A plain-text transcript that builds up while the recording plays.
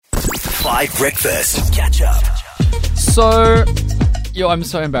5 Breakfast. Catch up. So, I'm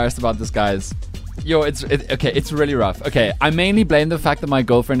so embarrassed about this, guys. It's really rough. Okay, I mainly blame the fact that my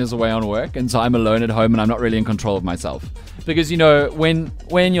girlfriend is away on work, and so I'm alone at home and I'm not really in control of myself. Because,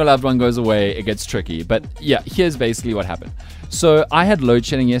 when your loved one goes away, it gets tricky. But yeah, here's basically what happened. So I had load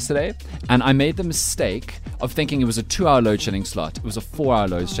shedding yesterday, and I made the mistake of thinking it was a 2-hour load shedding slot. It was a 4-hour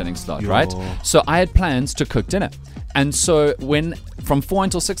load shedding slot, right? So I had plans to cook dinner. And so from 4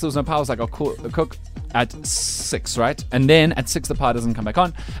 until 6, there was no power. I was like, I'll cook at 6, right? And then at 6, the power doesn't come back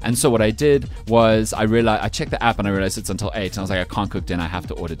on. And so what I did was I checked the app and I realized it's until 8. And I was like, I can't cook dinner. I have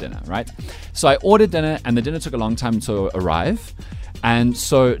to order dinner, right? So I ordered dinner, and the dinner took a long time to arrive. And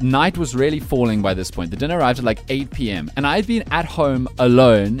so night was really falling by this point. The dinner arrived at like 8 p.m. And I'd been at home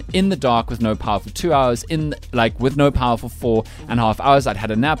alone in the dark with no power for 2 hours, with no power for 4.5 hours. I'd had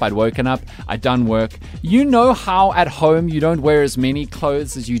a nap. I'd woken up. I'd done work. You know how at home you don't wear as many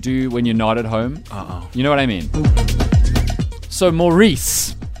clothes as you do when you're not at home? You know what I mean? So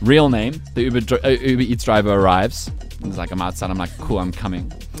Maurice, real name, the Uber Eats driver arrives. He's like, I'm outside. I'm like, cool, I'm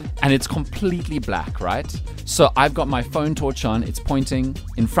coming. And it's completely black, right? So I've got my phone torch on. It's pointing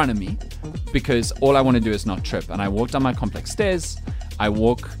in front of me because all I want to do is not trip. And I walk down my complex stairs. I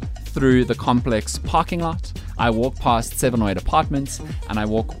walk through the complex parking lot. I walk past 7 or 8 apartments. And I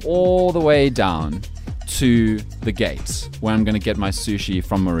walk all the way down to the gate where I'm going to get my sushi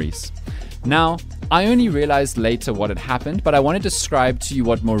from Maurice. Now, I only realized later what had happened, but I want to describe to you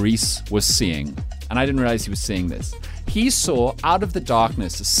what Maurice was seeing. And I didn't realize he was seeing this. He saw out of the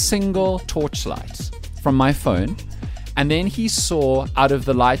darkness a single torchlight from my phone, and then he saw out of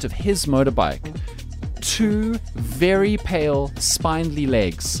the light of his motorbike 2 very pale, spindly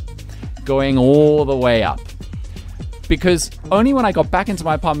legs going all the way up. Because only when I got back into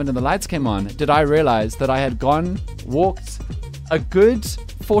my apartment and the lights came on did I realize that I had walked a good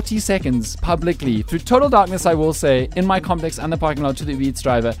 40 seconds publicly through total darkness, I will say, in my complex and the parking lot to the Uber Eats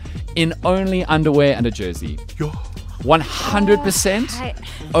driver in only underwear and a jersey. 100%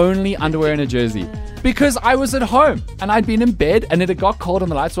 only underwear and a jersey. Because I was at home and I'd been in bed and it had got cold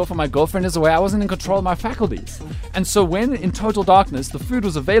and the lights were off and my girlfriend is away. I wasn't in control of my faculties. And so when in total darkness the food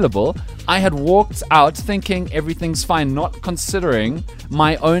was available, I had walked out thinking everything's fine, not considering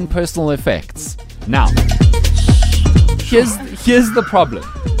my own personal effects. Now, here's the problem.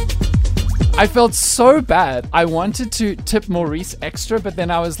 I felt so bad. I wanted to tip Maurice extra, but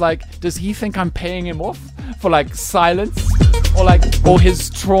then I was like, does he think I'm paying him off for like silence or his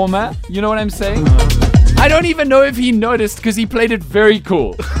trauma? You know what I'm saying? I don't even know if he noticed because he played it very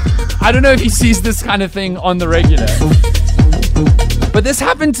cool. I don't know if he sees this kind of thing on the regular. But this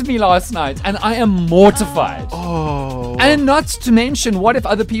happened to me last night and I am mortified. And not to mention, what if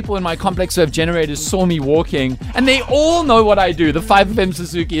other people in my complex who have generators saw me walking and they all know what I do? The 5FM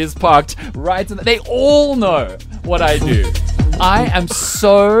Suzuki is parked right in they all know what I do. I am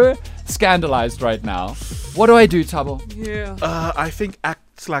so scandalized right now. What do I do, Tabo? Yeah. I think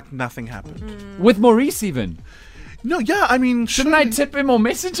acts like nothing happened. With Maurice even? No, yeah, I mean, shouldn't I tip him or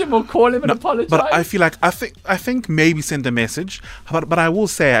message him or call him and apologize? But I feel like I think maybe send a message. But I will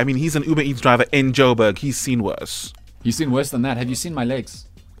say, I mean, he's an Uber Eats driver in Joburg. He's seen worse. You've seen worse than that. Have you seen my legs?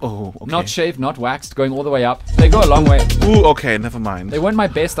 Oh, okay. Not shaved, not waxed, going all the way up. They go a long way. Ooh, okay, never mind. They weren't my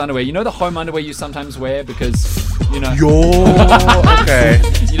best underwear. You know the home underwear you sometimes wear because, okay.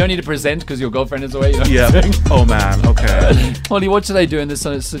 You don't need to present because your girlfriend is away. You know Yeah. Oh, man. Okay. Holly, what should I do in this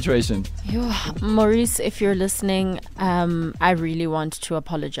situation? Maurice, if you're listening, I really want to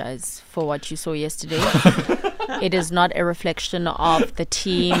apologize for what you saw yesterday. It is not a reflection of the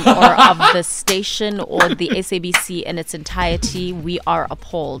team or of the station or the SABC in its entirety. We are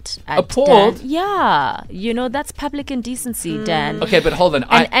appalled. Appalled? Dan. Yeah. That's public indecency, Dan. Okay, but hold on.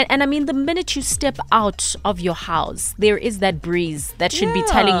 And I mean, the minute you step out of your house, there is that breeze that should be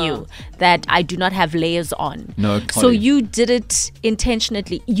telling you that I do not have layers on. No, Holly. So you did it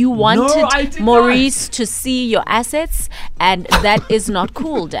intentionally. You wanted Maurice to see your assets, and that is not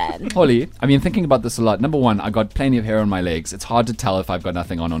cool, Dan. Holly, I've been thinking about this a lot. Number one, I got plenty of hair on my legs. It's hard to tell if I've got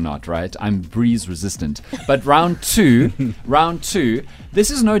nothing on or not, right? I'm breeze resistant. But round two, this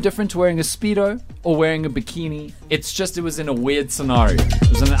is no different to wearing a Speedo or wearing a bikini. It's just, it was in a weird scenario. It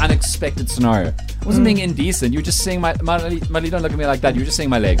was an unexpected scenario. It wasn't being indecent. You were just seeing my Mali, don't look at me like that. You were just seeing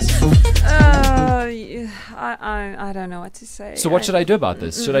my legs. I don't know what to say. So what should I do about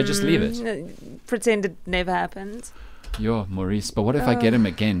this? Should I just leave it? Pretend it never happened. Yo, Maurice, but what if I get him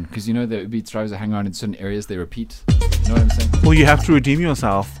again? Because the Uber Eats drivers that hang around in certain areas, they repeat. You know what I'm saying? Well, you have to redeem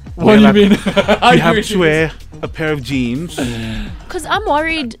yourself. What do you mean? You have to wear a pair of jeans. Because I'm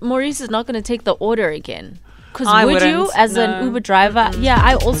worried Maurice is not going to take the order again. Because I would you, wouldn't, as no. an Uber driver? Yeah,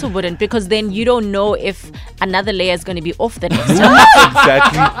 I also wouldn't, because then you don't know if another layer is going to be off the next time.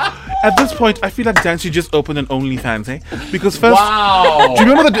 Exactly. At this point, I feel like Dan should just open an OnlyFans, eh? Because first, Wow. do you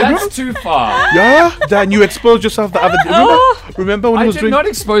remember the? That's too far. Yeah, Dan, you exposed yourself the other day. Remember when he I was did doing? not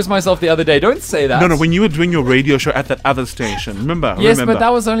expose myself the other day. Don't say that. No, when you were doing your radio show at that other station. Remember? Yes, remember. but that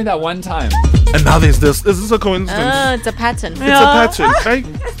was only that one time. And now there's this. Is this a coincidence? It's a pattern. It's a pattern, right?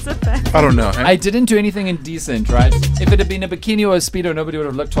 I don't know. Eh? I didn't do anything indecent, right? If it had been a bikini or a speedo, nobody would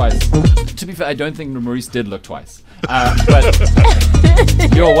have looked twice. To be fair, I don't think Maurice did look twice. But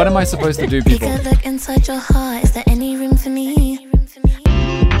yo, what am I supposed to do, people? Take a look inside your heart. Is there any room for me?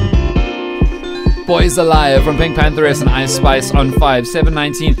 Boys Alive from Pink Pantheress and Ice Spice on 5,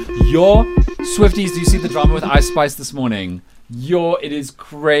 7:19. Your Swifties, do you see the drama with Ice Spice this morning? It is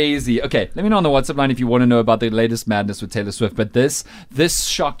crazy. Okay, let me know on the WhatsApp line if you want to know about the latest madness with Taylor Swift. But this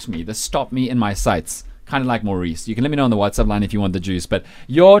shocked me. This stopped me in my sights. Kind of like Maurice. You can let me know on the WhatsApp line if you want the juice. But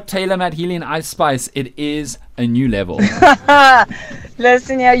your Taylor, Matt Healy and Ice Spice, it is a new level.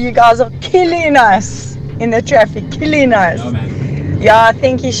 Listen here, you guys are killing us in the traffic, killing us. Oh, man. Yeah, I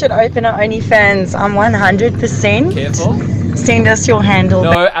think you should open an OnlyFans. I'm 100%. Careful. Send us your handle.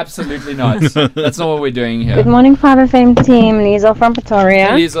 No, absolutely not. That's not what we're doing here. Good morning, 5FM team. Liesel from Pretoria.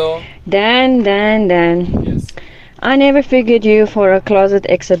 Liesel. Dan. Yes. I never figured you for a closet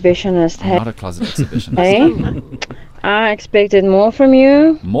exhibitionist. I'm not a closet exhibitionist. Hey? I expected more from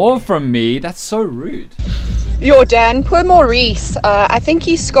you. More from me? That's so rude. Yo, Dan, poor Maurice. I think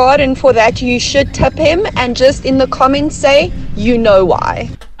he's scarred, and for that you should tip him and just in the comments say, you know why.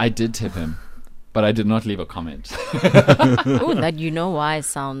 I did tip him, but I did not leave a comment. Ooh, that you know why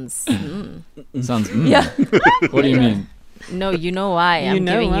sounds. Sounds. Yeah. What do you mean? No, you know why. I'm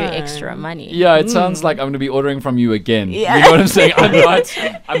know giving you why. extra money. Yeah, it sounds like I'm going to be ordering from you again. Yeah. You know what I'm saying?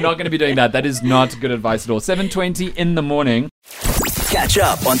 I'm not going to be doing that. That is not good advice at all. 7:20 in the morning. Catch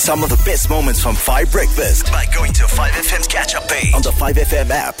up on some of the best moments from 5 Breakfast by going to 5FM's catch-up page on the 5FM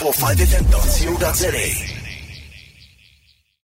app or 5FM.co.za.